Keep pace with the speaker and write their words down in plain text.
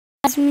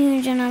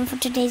new channel. For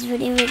today's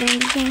video, we're going to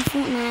be playing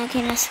Fortnite.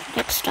 Okay, let's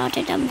get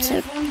started. I'm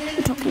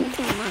talking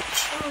too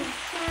much.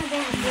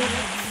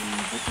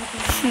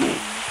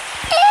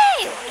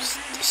 Hey, what's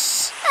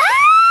this?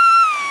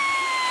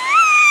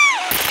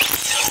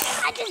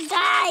 I just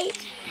died.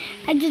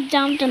 I just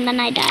jumped and then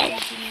I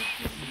died.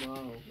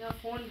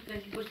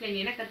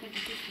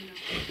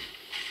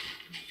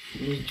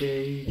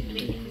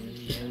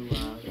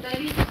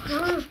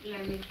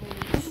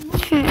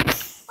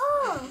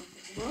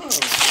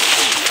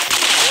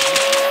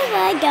 Oh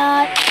my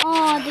god.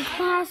 Oh, the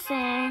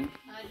person.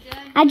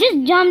 I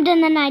just jumped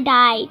and then I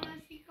died.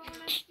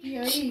 Did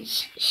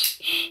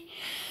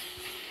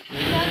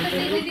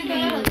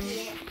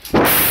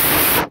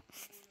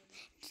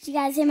you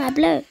guys hear my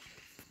blow?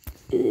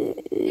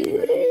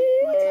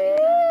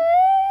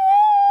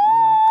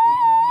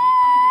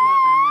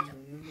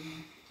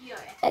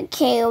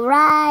 Okay,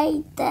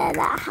 right there,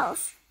 that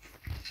house.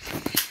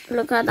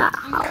 Look at that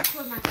house.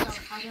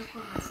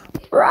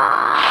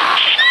 Right.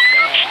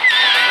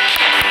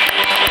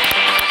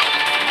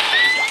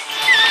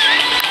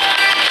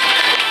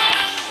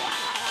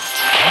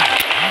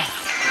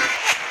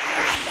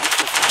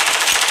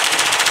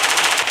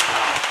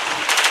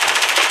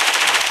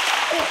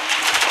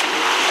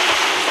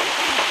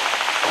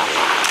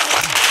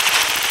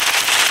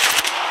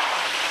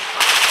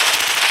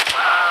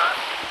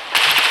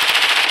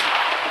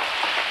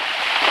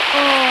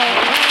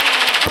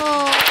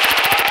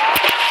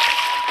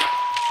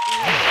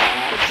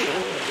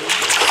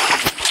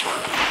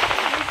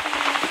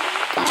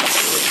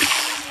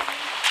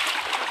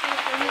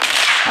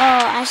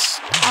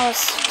 I was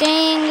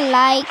staying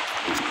like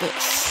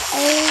this.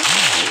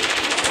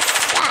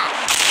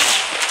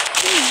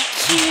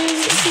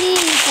 Please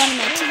follow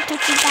my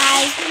TikTok, you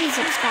guys. Please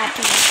subscribe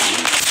to my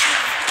channel.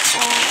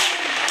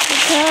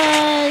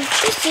 Because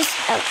this is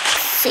a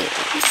series.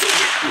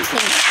 I'm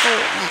playing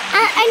Fortnite.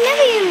 I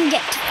never even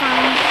get to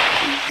find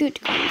good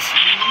guns.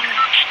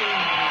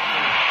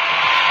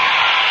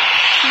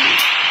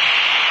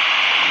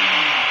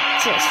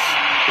 Just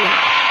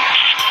yeah.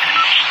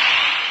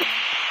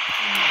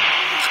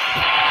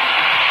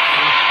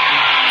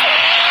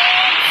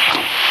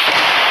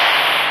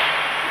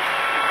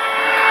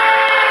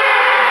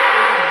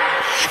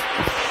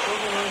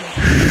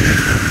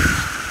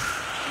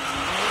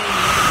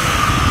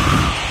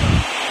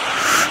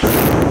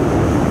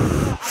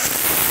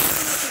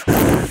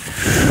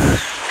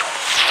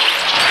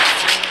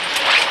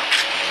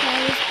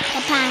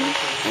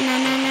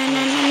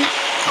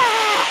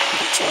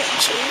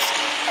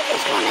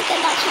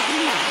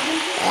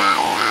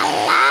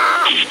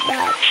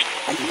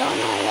 I don't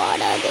know what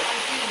I did,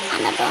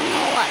 and I don't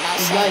know what I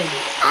said.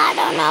 I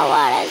don't know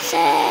what I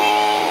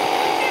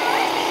said.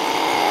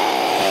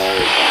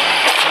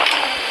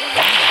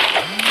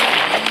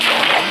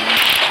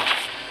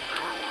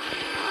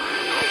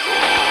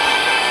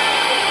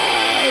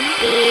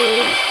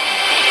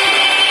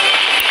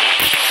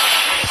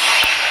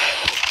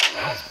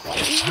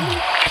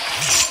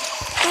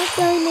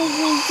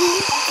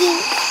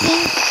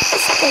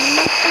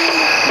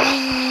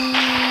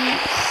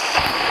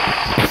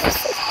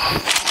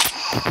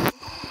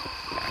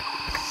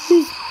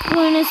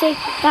 Gonna say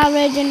that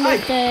Rajinder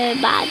so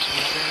bad?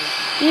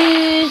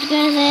 Who's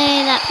gonna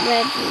say that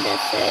Rajinder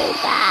so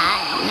bad?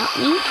 Not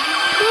me.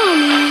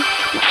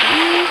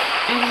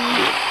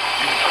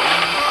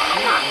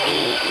 Not me.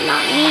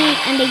 Not me.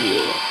 And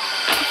you.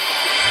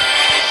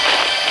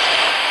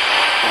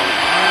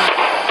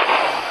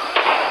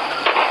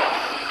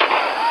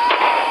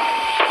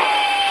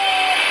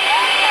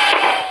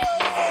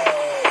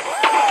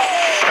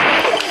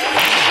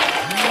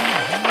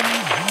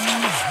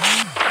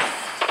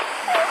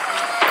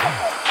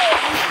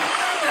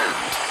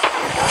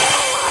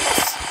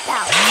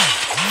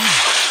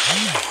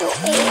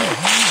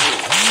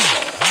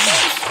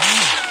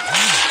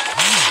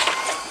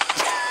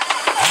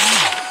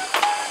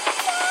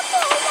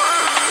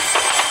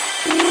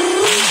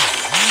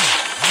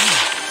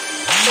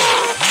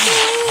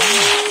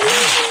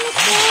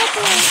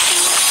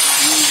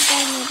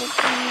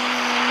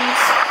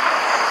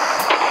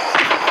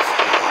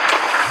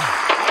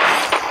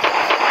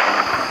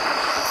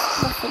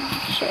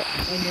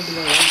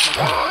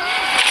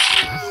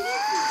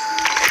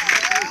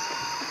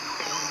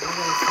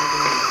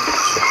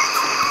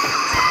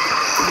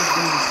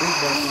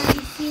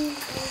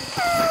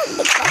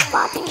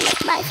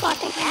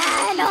 Farting.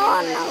 I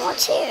don't know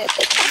what's here.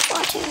 Because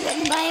farting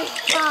with my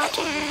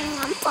farting.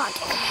 I'm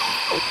farting.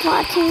 I'm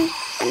farting.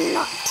 I'm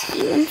not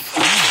even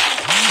farting.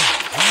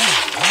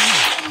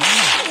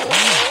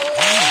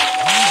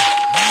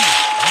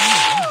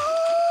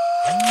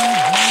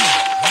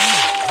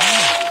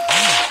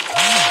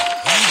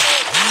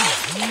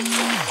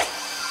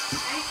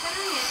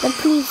 The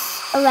police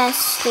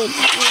arrested me.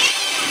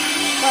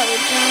 But we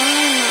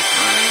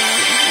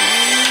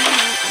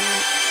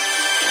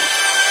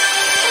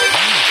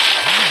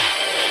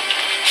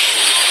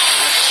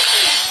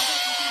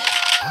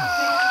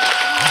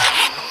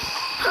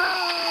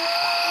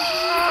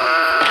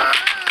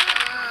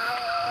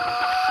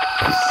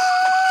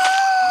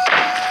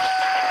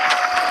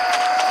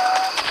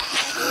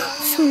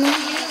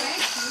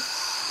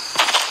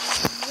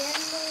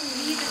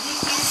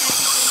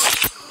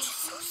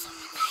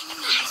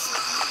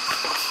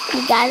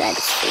guys, I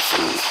just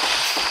fishing.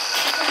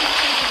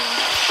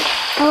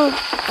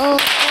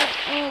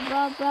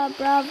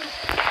 Bro.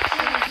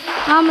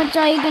 How much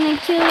are you gonna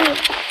kill?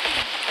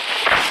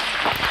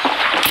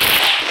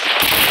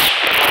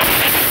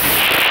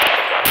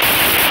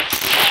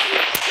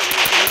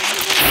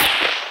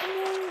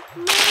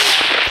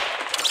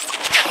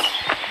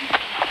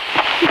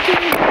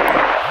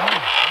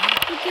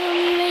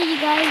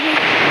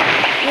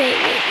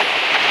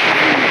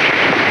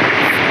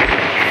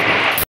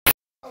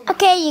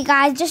 Okay, you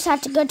guys just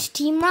have to go to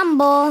Team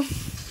Rumble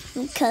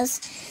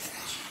because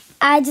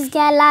I just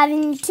got live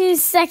in 2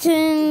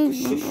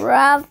 seconds,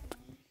 bruv.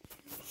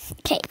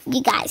 Okay,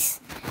 you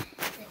guys,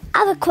 I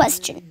have a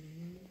question.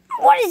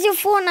 What is your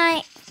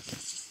Fortnite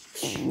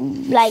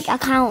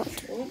account?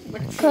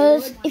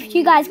 Because if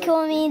you guys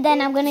kill me, then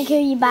I'm gonna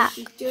kill you back.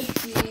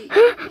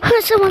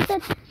 Someone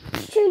said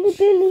Chili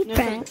Billy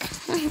prank.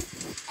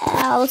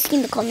 I'll see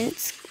in the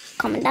comments.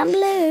 Comment down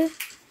below.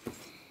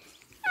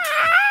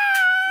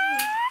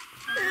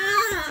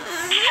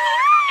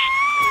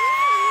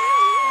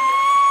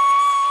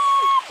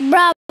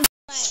 Bruh.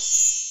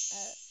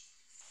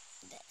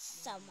 There's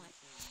someone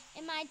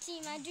in my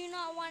team. I do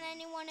not want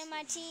anyone in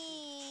my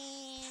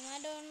team. I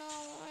do not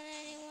want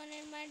anyone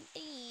in my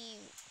team.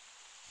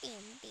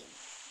 Beam.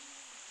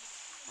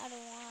 I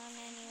don't want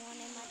anyone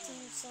in my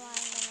team, so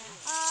I'm gonna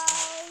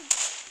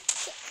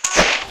get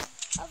out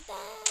of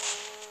that.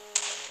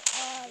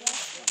 Oh,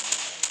 that's gonna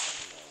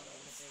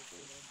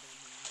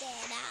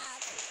get out.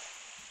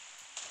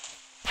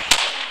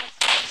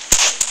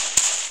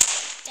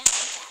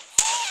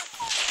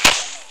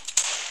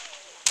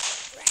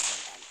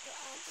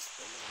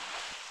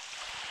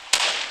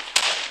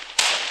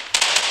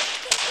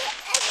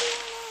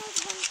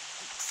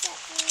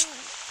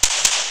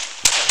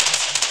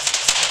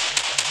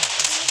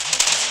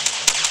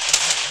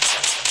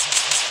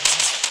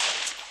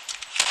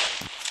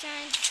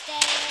 Trying to stay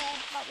there,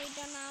 but we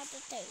don't know how to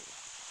do.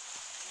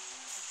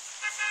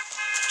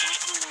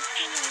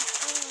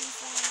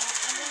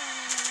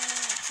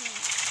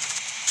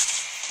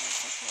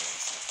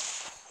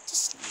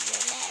 Just let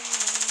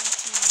everyone in my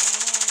team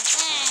alone.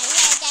 Hey,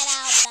 you get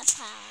out the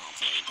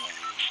party.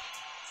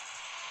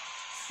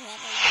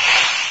 Whoever you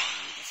are,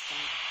 I'm just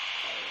gonna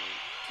go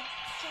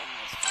kill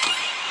myself.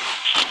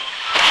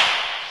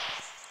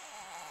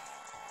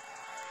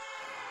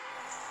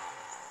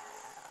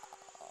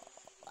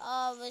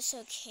 Oh, it's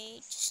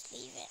okay. Just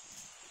leave it.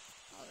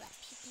 I'll let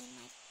people in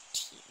my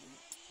team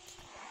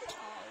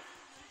talk.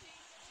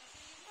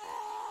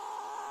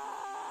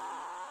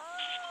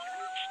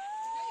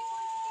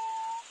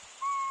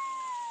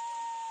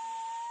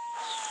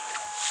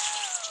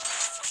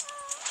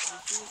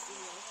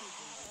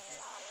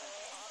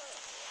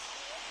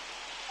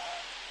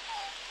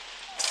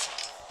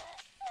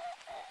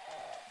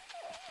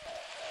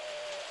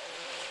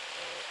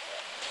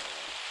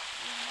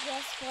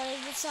 Yes, what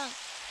is the song?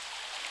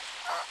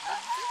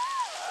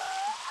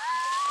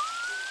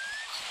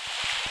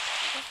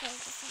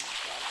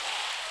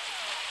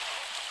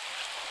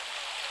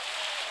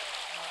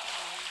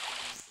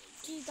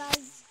 Do you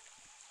guys?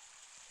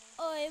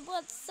 Oi,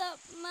 what's up,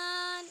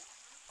 man?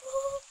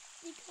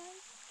 You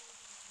guys?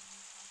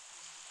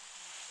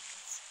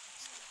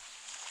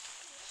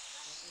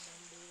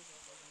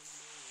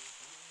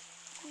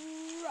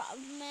 Rob,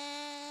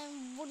 man,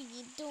 what are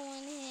you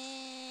doing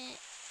here?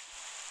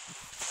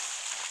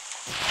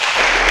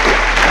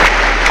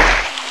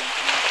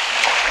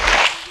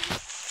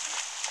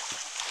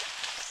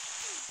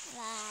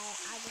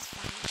 I just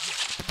found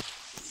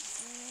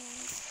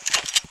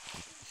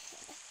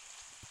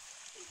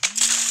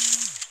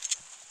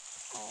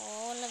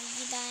all of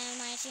you die on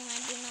my team. I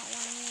do not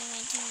want you in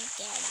my team.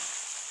 Get out.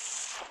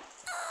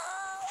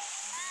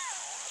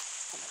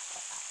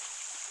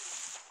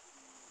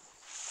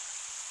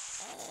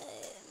 Oh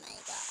my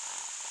god.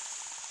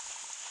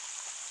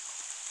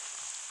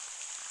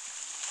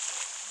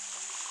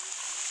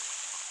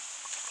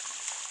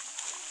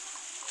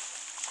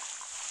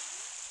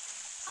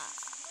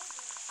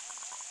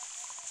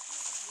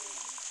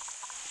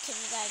 Can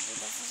you guys do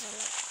this as a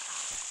look?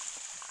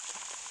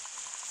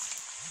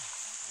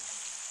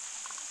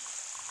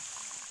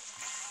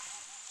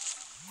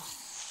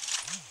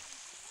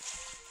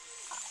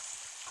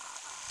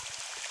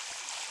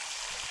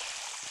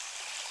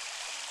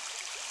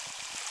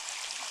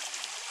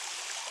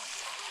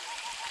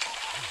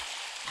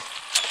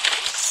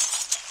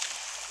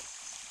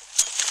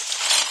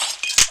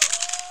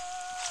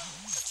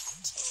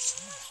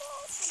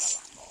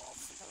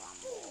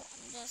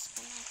 Just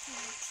gonna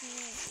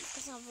continue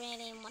because I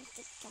really want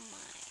to kill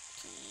my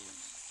team.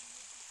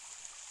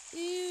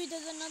 Ooh,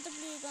 there's another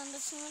blue gun.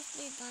 There's so much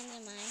blue guns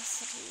in my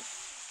city.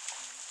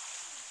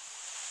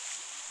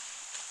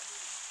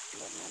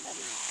 Remember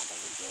my other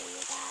video,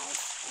 you guys?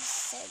 It's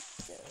so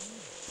good.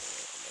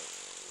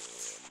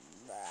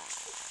 Bruh. I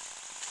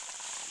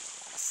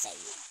wanna say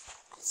it.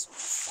 I just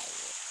wanna say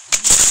it.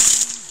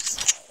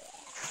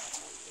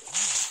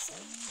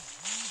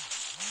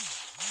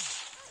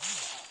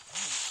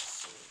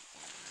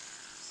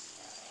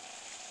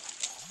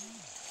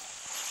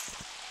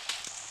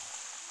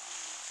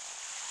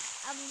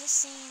 I'm just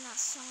singing that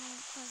song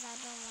because I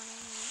don't want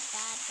any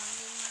bad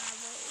guns in my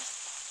way.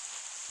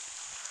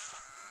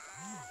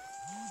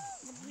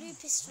 The blue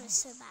pistol is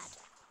so bad.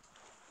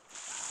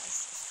 Guys,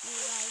 if you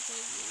like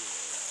it, you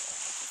will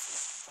like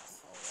it.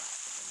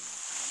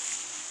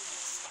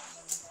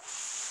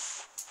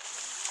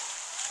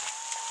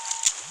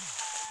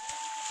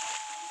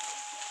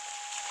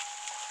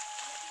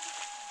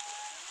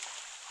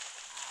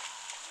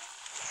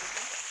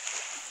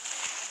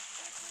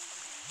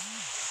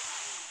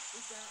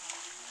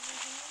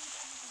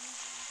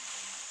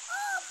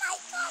 Oh my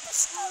god, the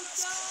skull is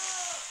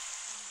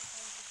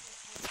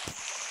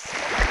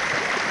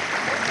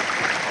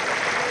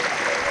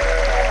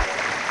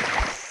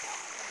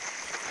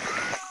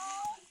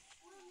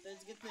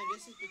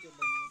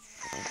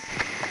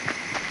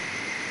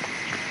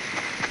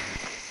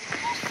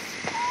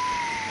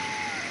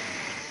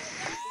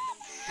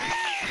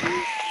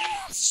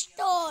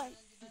Storm.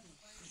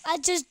 I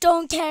just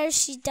don't care if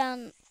she's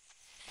done.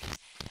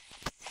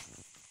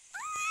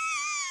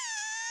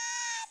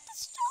 The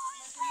storm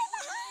is right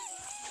behind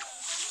me.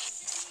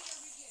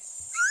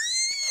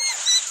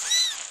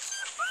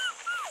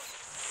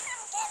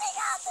 I'm getting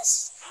out this.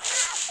 I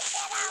have to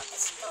get out the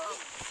storm.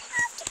 I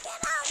have to get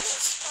out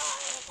this storm,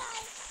 you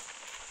guys.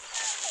 I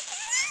have to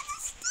get out the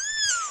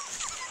storm.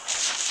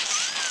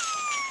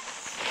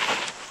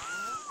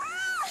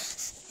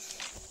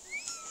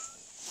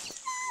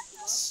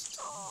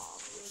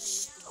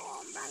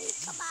 Storm, buddy,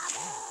 come on.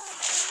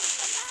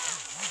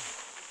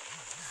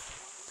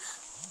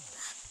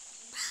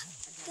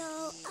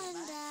 Go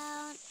and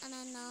down, and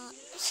I know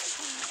it's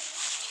down.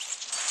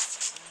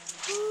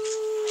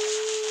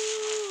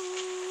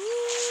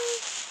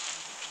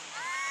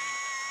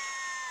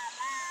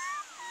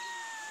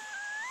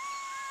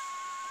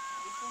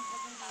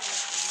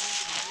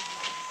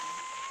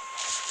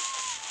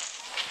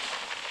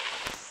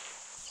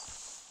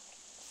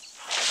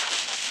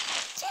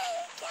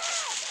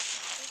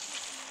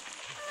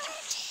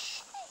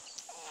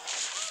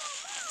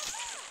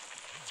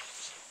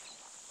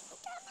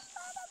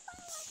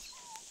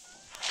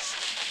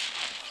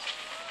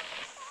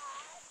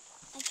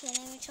 Okay,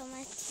 let me try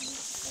my teeth.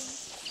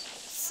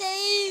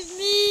 Save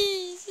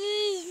me!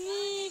 Save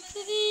me!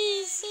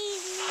 Please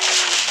save me!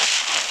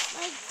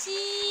 My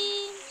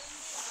team!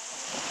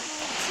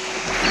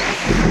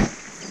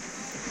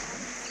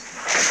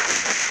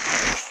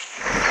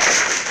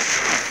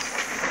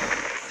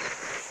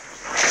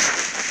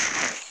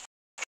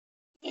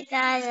 You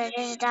guys, I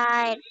just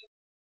died.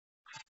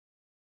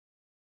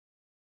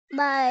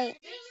 Bye.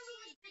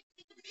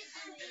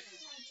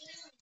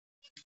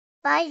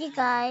 Bye, you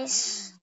guys.